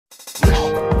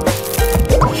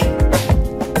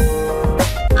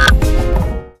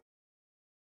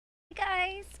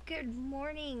Good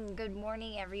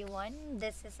morning, everyone.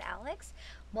 This is Alex.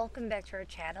 Welcome back to our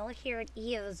channel here at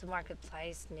EOS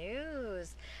Marketplace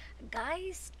News.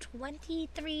 Guys,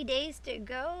 23 days to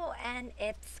go and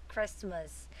it's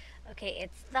Christmas. Okay,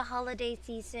 it's the holiday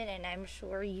season, and I'm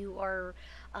sure you are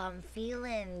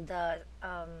feeling the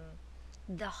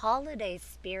holiday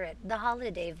spirit, the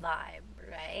holiday vibe,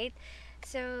 right?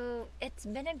 So it's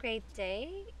been a great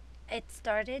day. It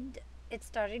started it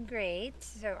started great,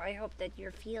 so I hope that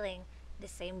you're feeling the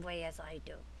same way as I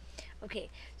do. Okay,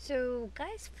 so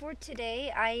guys, for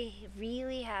today, I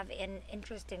really have an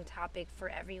interesting topic for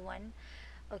everyone.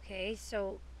 Okay,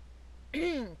 so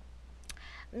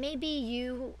maybe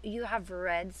you have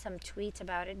read some tweets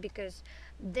about it because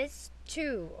these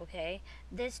two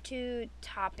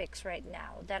topics right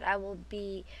now that I will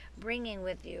be bringing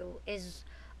with you is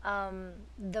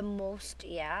the most,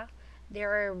 yeah,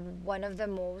 they're one of the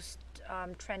most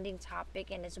trending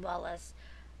topic, and as well as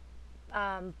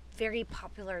very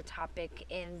popular topic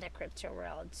in the crypto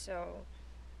world. So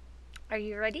are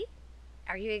you ready?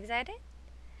 Are you excited?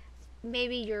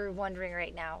 Maybe you're wondering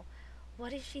right now,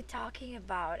 what is she talking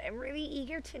about? I'm really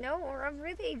eager to know, or I'm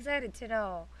really excited to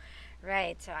know.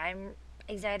 Right, so I'm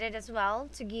excited as well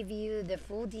to give you the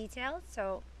full details.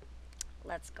 So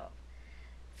let's go.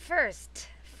 First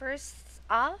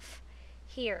off,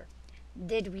 here,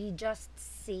 did we just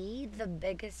see the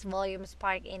biggest volume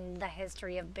spike in the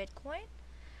history of Bitcoin?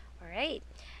 All right.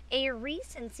 A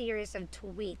recent series of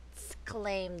tweets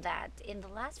claim that in the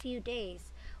last few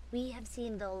days, we have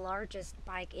seen the largest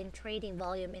spike in trading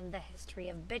volume in the history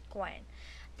of Bitcoin.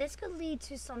 This could lead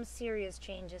to some serious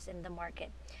changes in the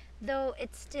market, though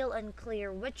it's still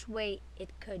unclear which way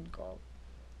it could go.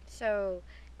 So,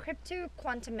 Crypto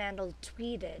Quantamandal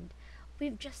tweeted,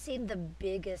 "We've just seen the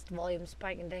biggest volume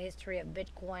spike in the history of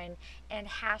Bitcoin and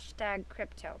hashtag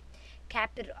crypto.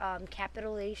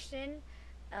 Capitalization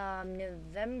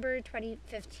November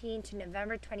 2015 to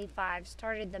November 25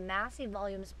 started the massive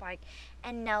volume spike,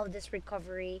 and now this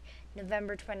recovery,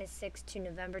 November 26 to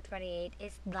November 28,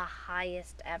 is the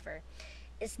highest ever.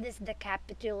 Is this the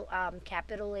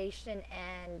capitalization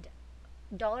and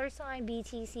dollar sign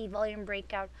BTC volume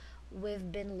breakout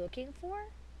we've been looking for?"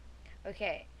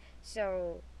 Okay,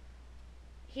 so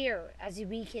here, as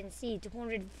we can see,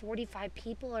 245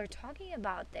 people are talking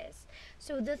about this.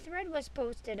 So the thread was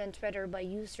posted on Twitter by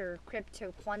user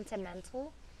Crypto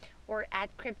Quantamental, or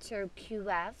at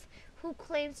CryptoQF, who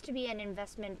claims to be an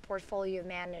investment portfolio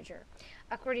manager.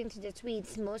 According to the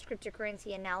tweets, most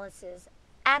cryptocurrency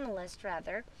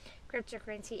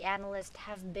analysts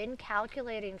have been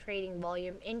calculating trading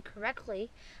volume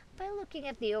incorrectly by looking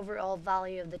at the overall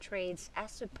value of the trades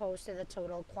as opposed to the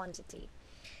total quantity.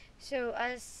 So,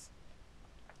 as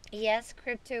yes,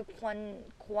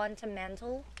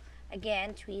 Quantamental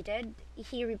again tweeted,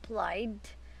 he replied,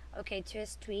 okay, to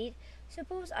his tweet.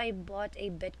 Suppose I bought a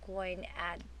Bitcoin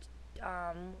at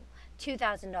um,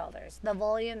 $2,000. The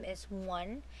volume is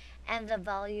 1 and the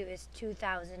value is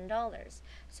 $2,000.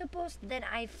 Suppose then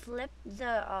I flip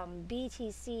the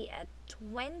BTC at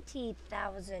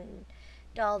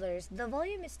 $20,000. The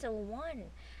volume is still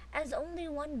 1, as only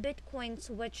one Bitcoin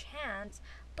switch hands,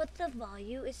 but the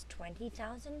value is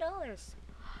 $20,000.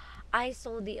 I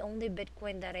sold the only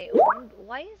Bitcoin that I owned.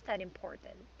 Why is that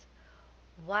important?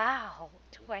 Wow,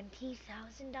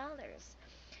 $20,000.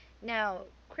 Now,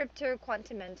 Crypto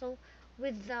Quantamental,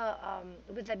 with the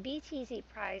BTC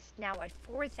price now at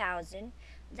 4,000,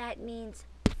 that means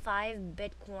 5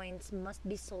 Bitcoins must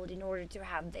be sold in order to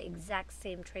have the exact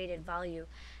same traded value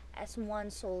as one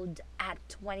sold at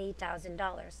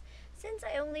 $20,000. Since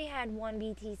I only had one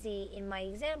BTC in my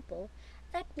example,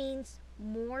 that means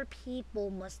more people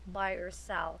must buy or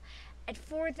sell at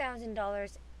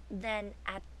 $4,000 than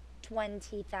at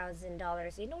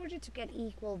 $20,000 in order to get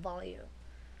equal value.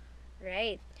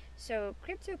 Right. So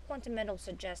Crypto Quantamental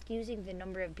suggests using the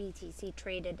number of BTC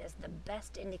traded as the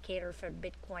best indicator for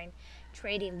Bitcoin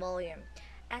trading volume,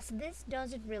 as this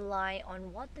doesn't rely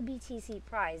on what the BTC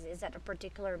price is at a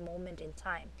particular moment in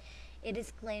time. It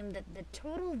is claimed that the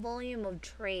total volume of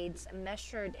trades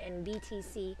measured in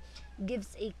BTC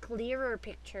gives a clearer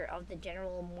picture of the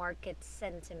general market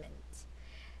sentiment.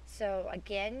 So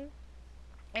again,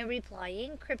 in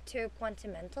replying, Crypto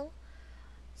Quantamental,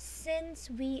 since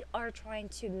we are trying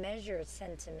to measure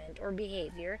sentiment or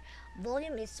behavior,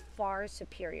 volume is far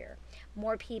superior.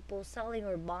 More people selling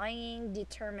or buying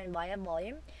determined by a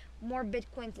volume. More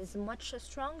Bitcoins is much a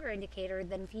stronger indicator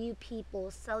than few people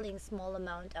selling small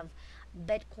amount of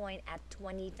Bitcoin at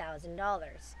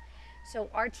 $20,000. So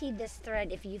RT this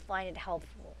thread if you find it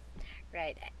helpful.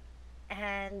 Right.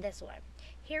 And this one.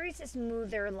 Here is a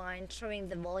smoother line showing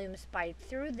the volume spike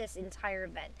through this entire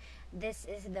event. This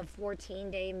is the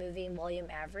 14-day moving volume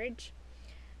average.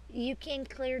 You can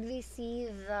clearly see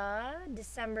the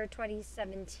December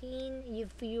 2017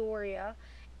 euphoria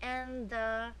and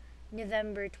the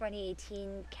November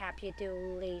 2018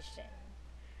 capitulation.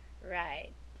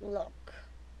 Right, look.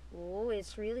 Oh,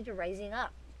 it's really rising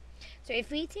up. So if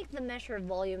we take the measure of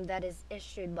volume that is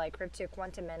issued by Crypto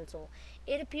Quantamental,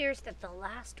 it appears that the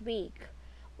last week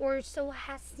or so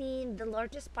has seen the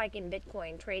largest spike in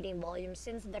Bitcoin trading volume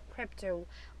since the crypto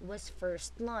was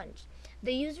first launched.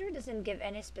 The user doesn't give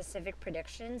any specific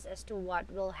predictions as to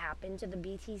what will happen to the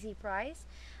BTC price,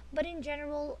 but in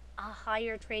general, a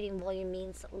higher trading volume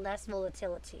means less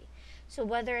volatility. So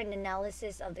whether an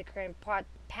analysis of the current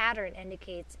pattern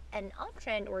indicates an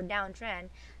uptrend or downtrend,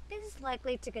 this is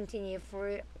likely to continue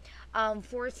for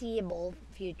foreseeable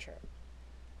future.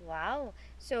 Wow.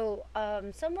 So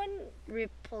someone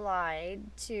replied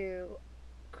to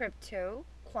Crypto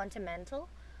Quantamental.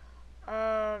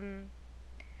 Um,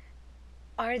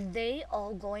 are they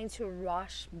all going to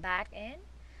rush back in?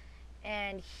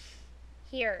 And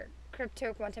here,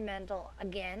 Crypto Quantamental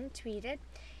again tweeted,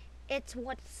 "It's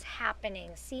what's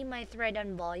happening. See my thread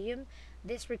on volume.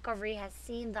 This recovery has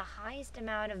seen the highest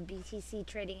amount of BTC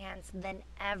trading hands than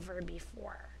ever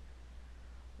before."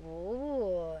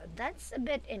 Oh, that's a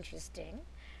bit interesting,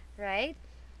 right?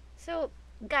 So,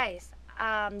 guys,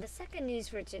 the second news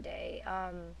for today,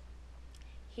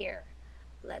 here,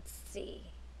 let's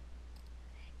see.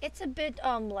 It's a bit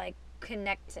like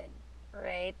connected,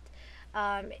 right?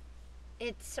 Um,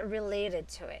 it's related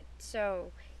to it.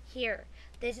 So, here,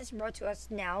 this is brought to us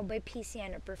now by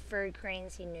PCN or Preferred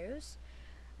Currency News.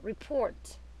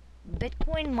 Report: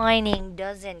 Bitcoin mining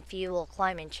doesn't fuel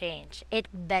climate change, it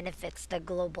benefits the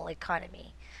global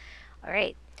economy. All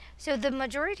right. So the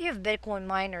majority of Bitcoin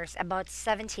miners, about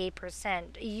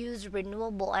 78%, use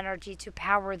renewable energy to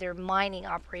power their mining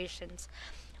operations,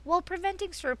 while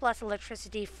preventing surplus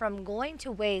electricity from going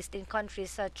to waste in countries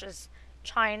such as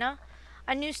China.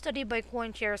 A new study by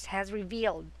CoinShares has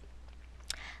revealed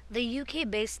the UK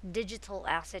based digital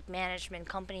asset management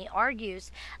company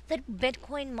argues that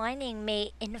Bitcoin mining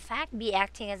may, in fact, be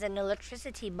acting as an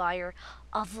electricity buyer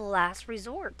of last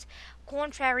resort,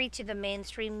 contrary to the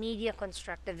mainstream media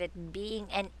construct of it being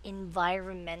an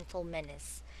environmental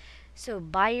menace. So,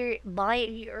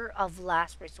 buyer of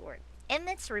last resort. In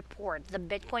its report, the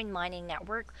Bitcoin mining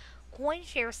network,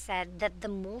 CoinShares said that the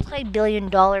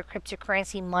multi-billion-dollar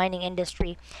cryptocurrency mining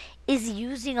industry is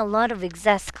using a lot of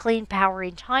excess clean power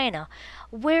in China,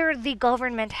 where the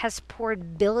government has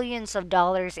poured billions of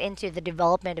dollars into the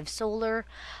development of solar,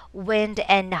 wind,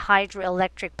 and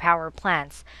hydroelectric power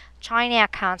plants. China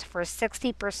accounts for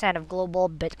 60% of global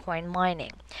Bitcoin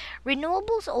mining.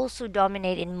 Renewables also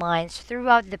dominate in mines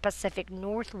throughout the Pacific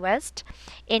Northwest,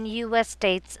 in U.S.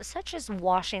 states such as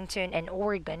Washington and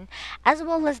Oregon, as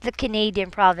well as the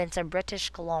Canadian province of British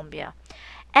Columbia.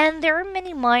 And there are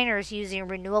many miners using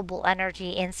renewable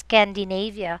energy in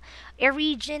Scandinavia, a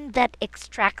region that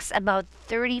extracts about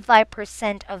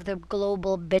 35% of the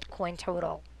global Bitcoin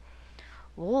total.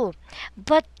 Ooh.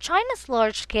 But China's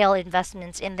large scale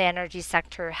investments in the energy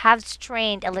sector have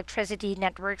strained electricity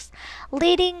networks,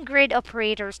 leading grid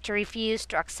operators to refuse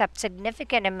to accept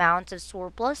significant amounts of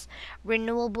surplus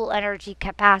renewable energy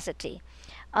capacity.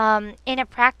 In a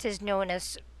practice known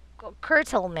as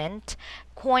curtailment,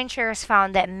 CoinShares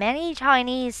found that many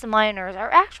Chinese miners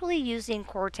are actually using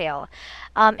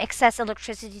excess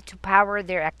electricity to power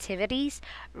their activities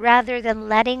rather than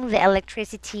letting the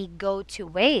electricity go to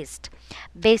waste.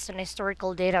 Based on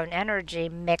historical data on energy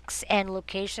mix and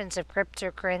locations of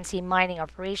cryptocurrency mining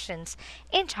operations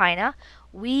in China,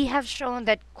 we have shown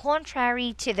that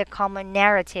contrary to the common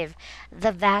narrative,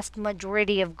 the vast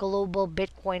majority of global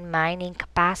Bitcoin mining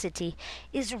capacity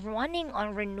is running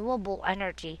on renewable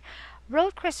energy,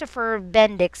 wrote Christopher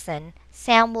Bendixson,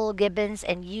 Samuel Gibbons,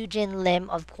 and Eugene Lim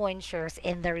of CoinShares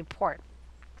in the report.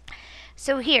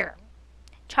 So here,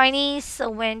 Chinese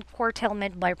wind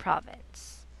curtailment by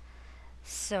province.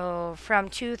 So from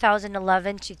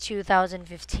 2011 to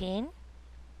 2015,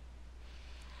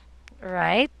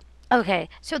 right? Okay,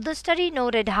 so the study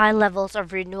noted high levels of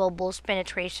renewables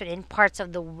penetration in parts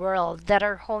of the world that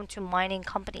are home to mining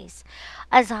companies,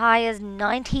 as high as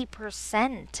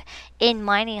 90% in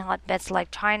mining hotbeds like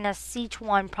China's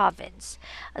Sichuan province.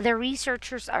 The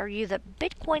researchers argue that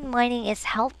Bitcoin mining is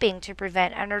helping to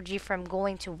prevent energy from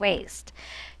going to waste.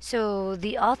 So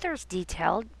the authors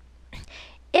detailed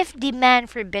If demand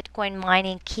for Bitcoin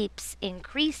mining keeps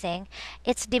increasing,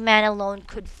 its demand alone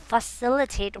could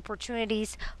facilitate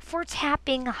opportunities for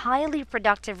tapping highly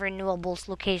productive renewables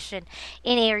location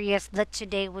in areas that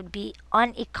today would be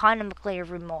uneconomically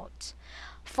remote.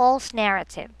 False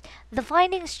narrative. The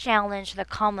findings challenge the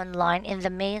common line in the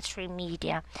mainstream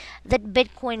media that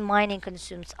Bitcoin mining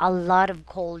consumes a lot of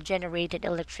coal generated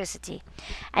electricity,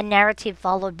 a narrative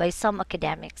followed by some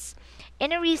academics.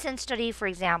 In a recent study, for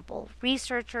example,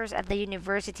 researchers at the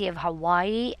University of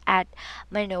Hawaii at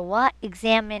Manoa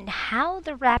examined how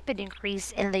the rapid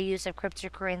increase in the use of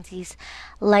cryptocurrencies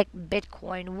like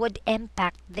Bitcoin would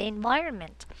impact the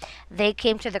environment. They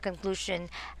came to the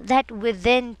conclusion that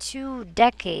within 2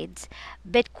 decades,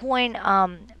 Bitcoin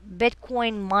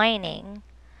mining,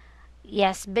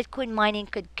 yes, Bitcoin mining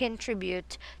could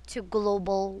contribute to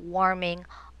global warming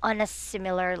on a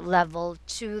similar level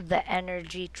to the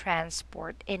energy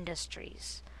transport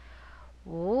industries.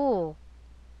 Ooh.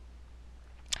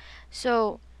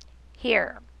 So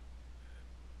here,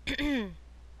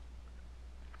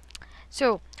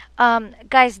 so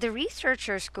guys, the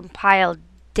researchers compiled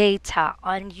data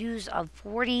on use of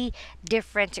 40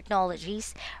 different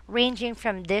technologies ranging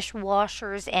from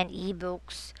dishwashers and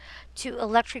ebooks to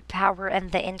electric power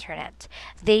and the internet.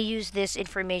 They use this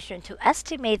information to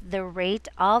estimate the rate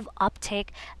of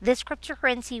uptake this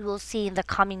cryptocurrency will see in the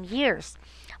coming years.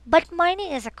 But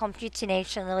mining is a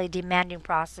computationally demanding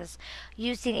process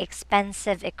using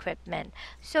expensive equipment,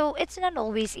 so it's not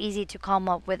always easy to come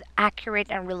up with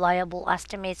accurate and reliable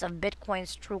estimates of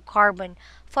Bitcoin's true carbon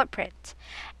footprint.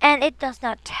 And it does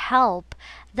not help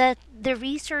that the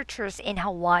researchers in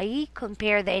Hawaii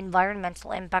compare the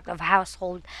environmental impact of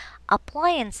household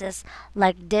appliances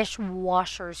like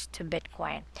dishwashers to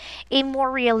Bitcoin. A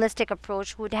more realistic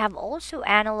approach would have also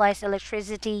analyzed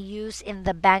electricity use in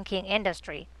the banking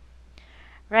industry.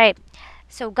 Right.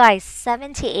 So, guys,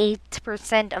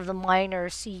 78% of the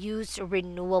miners use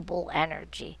renewable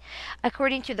energy.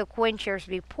 According to the CoinShares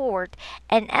report,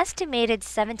 an estimated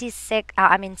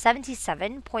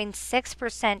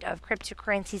 77.6% of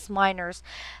cryptocurrencies miners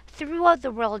throughout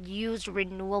the world use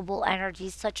renewable energy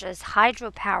such as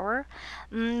hydropower,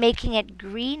 making it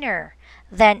greener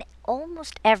than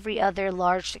almost every other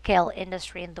large scale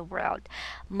industry in the world.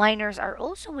 Miners are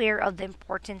also aware of the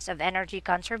importance of energy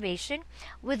conservation,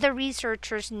 with the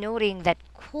researchers noting that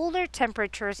cooler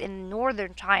temperatures in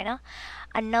northern China,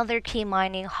 another key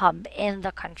mining hub in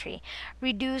the country,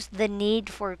 reduce the need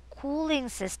for cooling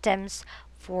systems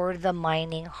for the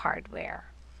mining hardware.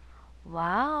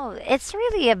 Wow, it's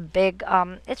really a big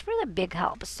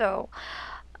help. So,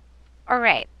 all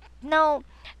right. Now,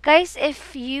 guys,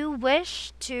 if you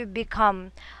wish to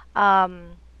become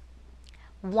um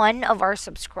one of our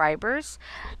subscribers,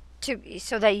 to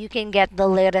so that you can get the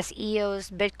latest EOS,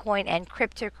 Bitcoin, and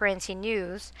cryptocurrency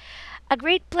news, a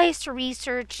great place to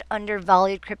research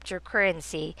undervalued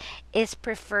cryptocurrency is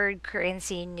Preferred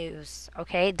Currency News.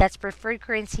 Okay, that's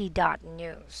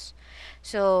preferredcurrency.news.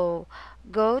 So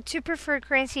go to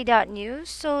preferredcurrency.news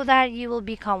so that you will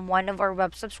become one of our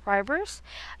web subscribers.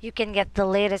 You can get the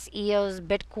latest EOS,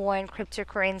 Bitcoin,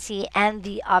 cryptocurrency, and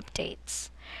the updates.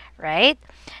 Right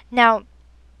now,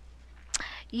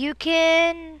 you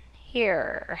can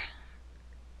here.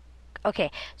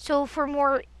 Okay, so for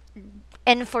more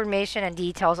information and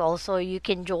details also you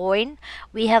can join,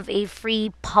 we have a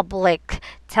free public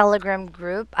telegram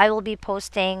group. I will be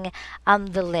posting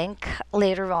the link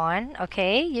later on.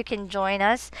 Okay, you can join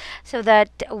us so that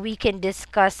we can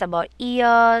discuss about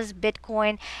EOS,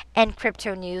 Bitcoin, and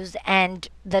crypto news and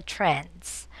the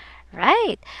trends,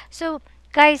 right? So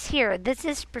guys, here, this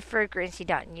is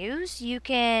preferredcurrency.news. You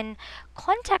can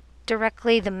contact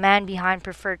directly the man behind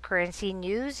Preferred Currency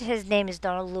News. His name is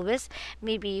Donald Lewis.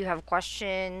 Maybe you have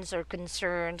questions or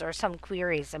concerns or some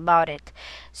queries about it.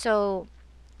 So,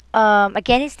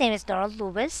 again, his name is Donald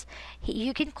Lewis.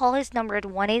 You can call his number at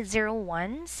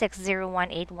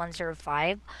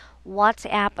 1-801-601-8105.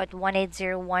 WhatsApp at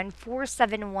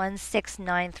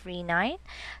 1-801-471-6939.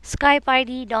 Skype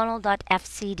ID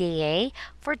Donald.fcda.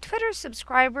 For Twitter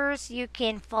subscribers, you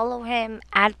can follow him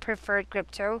at Preferred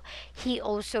Crypto. He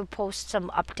also posts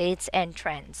some updates and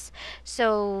trends.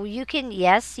 So you can,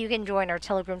 yes, you can join our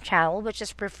Telegram channel, which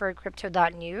is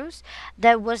preferredcrypto.news.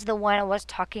 That was the one I was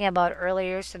talking about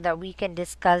earlier so that we can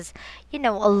discuss, a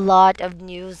lot of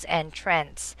news and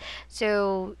trends.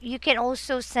 So you can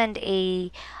also send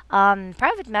a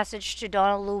private message to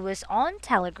Donald Lewis on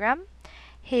Telegram.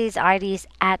 His ID is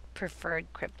at Preferred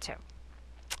Crypto.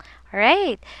 All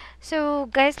right. So,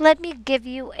 guys, let me give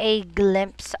you a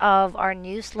glimpse of our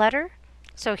newsletter.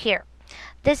 So, here.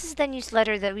 This is the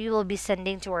newsletter that we will be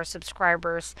sending to our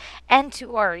subscribers and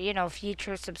to our,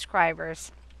 future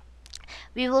subscribers.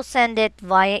 We will send it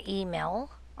via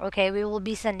email. Okay, we will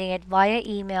be sending it via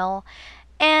email,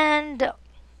 and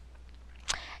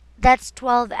that's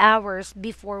 12 hours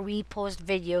before we post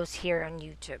videos here on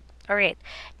YouTube. All right.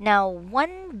 Now,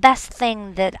 one best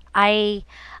thing that I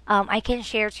can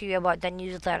share to you about the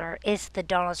newsletter is the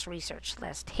Donald's research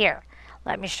list. Here,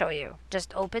 let me show you.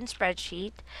 Just open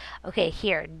spreadsheet. Okay,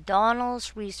 here,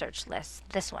 Donald's research list.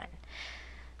 This one.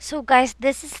 So, guys,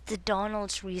 this is the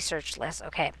Donald's research list.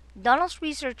 Okay, Donald's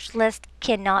research list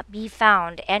cannot be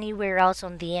found anywhere else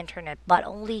on the internet, but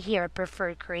only here at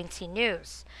Preferred Currency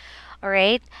News. All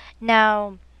right.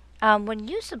 Now, when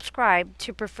you subscribe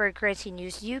to Preferred Currency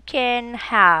News, you can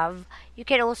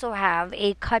also have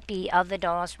a copy of the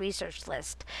Donald's research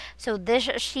list. So this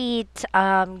sheet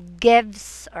all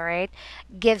right,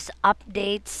 gives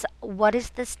updates. What is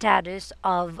the status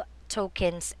of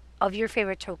tokens of your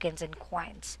favorite tokens and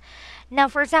coins? Now,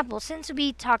 for example, since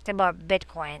we talked about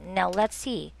Bitcoin, now let's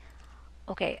see.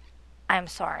 Okay, I'm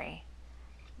sorry.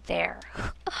 There.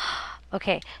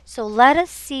 Okay, so let us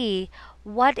see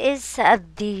what is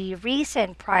the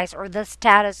recent price or the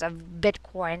status of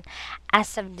Bitcoin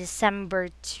as of December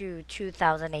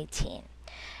 2018.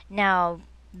 Now,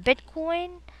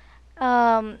 Bitcoin,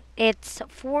 it's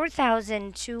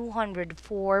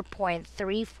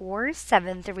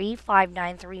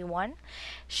 4,204.34735931.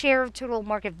 Share of total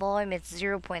market volume, it's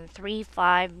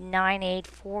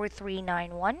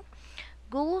 0.35984391.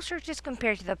 Google searches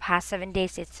compared to the past 7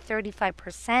 days, it's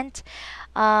 35%.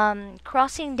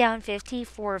 Crossing down 50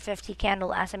 for 50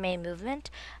 candle SMA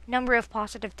movement. Number of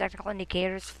positive technical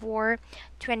indicators for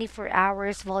 24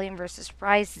 hours volume versus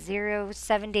price 0.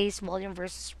 7 days volume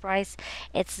versus price,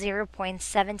 it's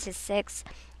 0.76.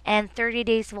 And 30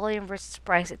 days volume versus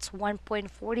price, it's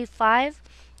 1.45.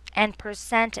 And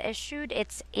percent issued,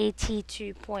 it's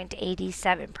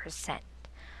 82.87%.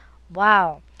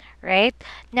 Wow, right?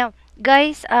 Now,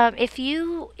 guys, if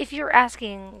you're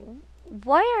asking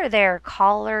why are there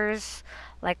colors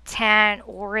like tan,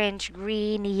 orange,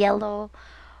 green, yellow,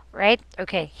 right?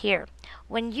 Okay, here.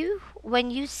 When you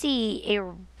see a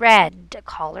red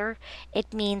color,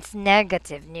 it means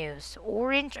negative news.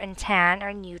 Orange and tan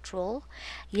are neutral,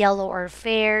 yellow are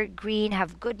fair, green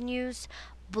have good news,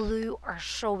 blue are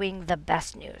showing the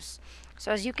best news.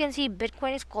 So as you can see,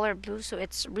 Bitcoin is color blue, so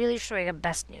it's really showing the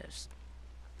best news.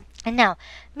 And now,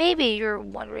 maybe you're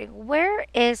wondering, where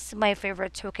is my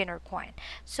favorite token or coin?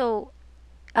 So,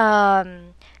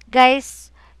 um,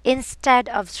 guys, instead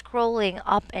of scrolling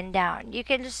up and down, you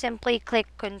can just simply click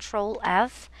Control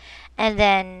F, and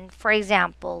then, for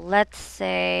example, let's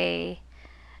say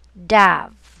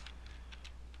DAV.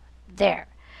 There.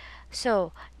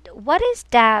 So, what is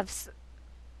DAV's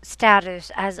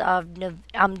status as of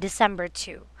December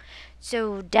 2?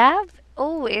 So, DAV,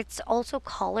 oh, it's also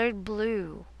colored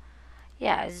blue.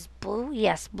 Yeah, is blue?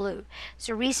 Yes, blue.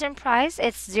 So recent price,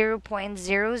 it's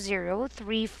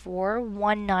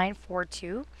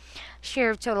 0.00341942. Share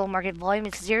of total market volume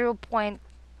is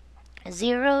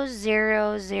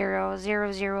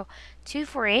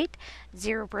 0.00000248.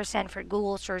 0% for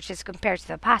Google searches compared to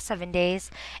the past 7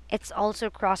 days. It's also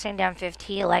crossing down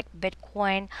 50 like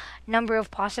Bitcoin. Number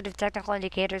of positive technical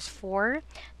indicators for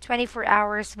 24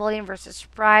 hours volume versus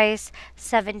price,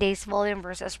 7 days volume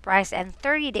versus price, and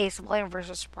 30 days volume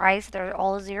versus price. They're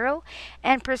all zero.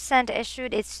 And percent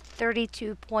issued, it's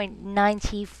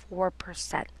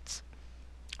 32.94%.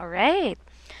 All right.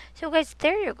 So guys,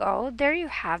 there you go. There you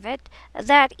have it.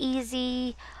 That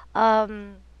easy.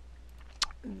 Um,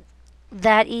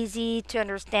 that easy to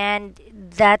understand,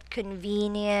 that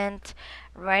convenient,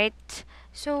 right?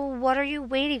 So, what are you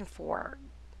waiting for?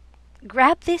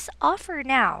 Grab this offer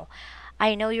now.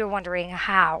 I know you're wondering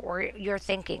how, or you're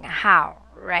thinking how,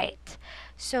 right?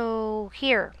 So,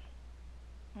 here,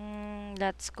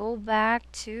 let's go back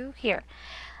to here.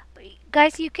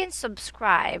 Guys, you can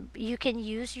subscribe. You can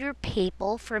use your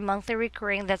PayPal for monthly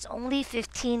recurring. That's only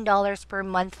 $15 per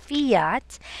month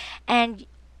fiat. And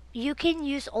you can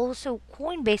use also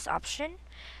Coinbase option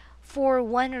for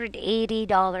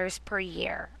 $180 per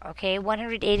year. Okay,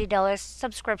 $180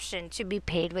 subscription to be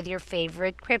paid with your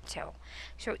favorite crypto.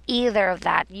 So either of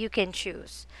that you can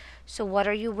choose. So what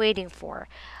are you waiting for?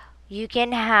 You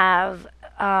can have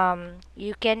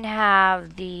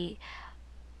the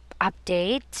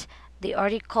update, the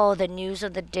article, the news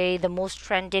of the day, the most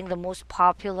trending, the most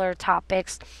popular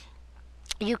topics.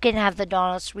 You can have the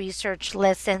Donald's research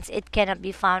list since it cannot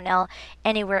be found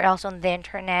anywhere else on the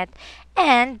internet.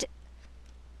 And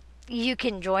you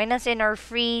can join us in our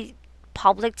free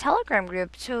public Telegram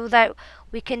group so that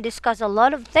we can discuss a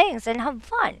lot of things and have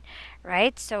fun,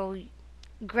 right? So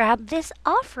grab this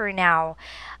offer now.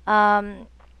 Um,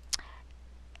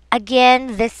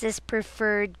 Again, this is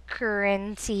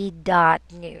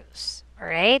preferredcurrency.news. All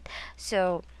right.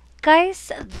 So, guys,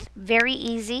 very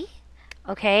easy.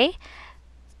 Okay.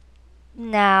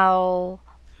 Now,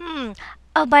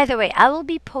 oh, by the way, I will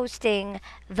be posting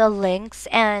the links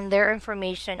and their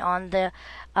information on the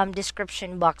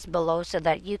description box below so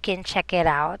that you can check it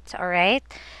out. All right.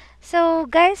 So,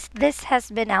 guys, this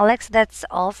has been Alex. That's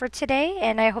all for today,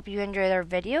 and I hope you enjoyed our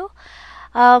video.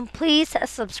 Please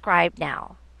subscribe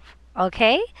now.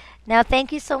 Okay? Now,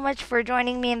 thank you so much for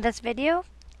joining me in this video.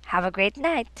 Have a great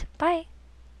night. Bye.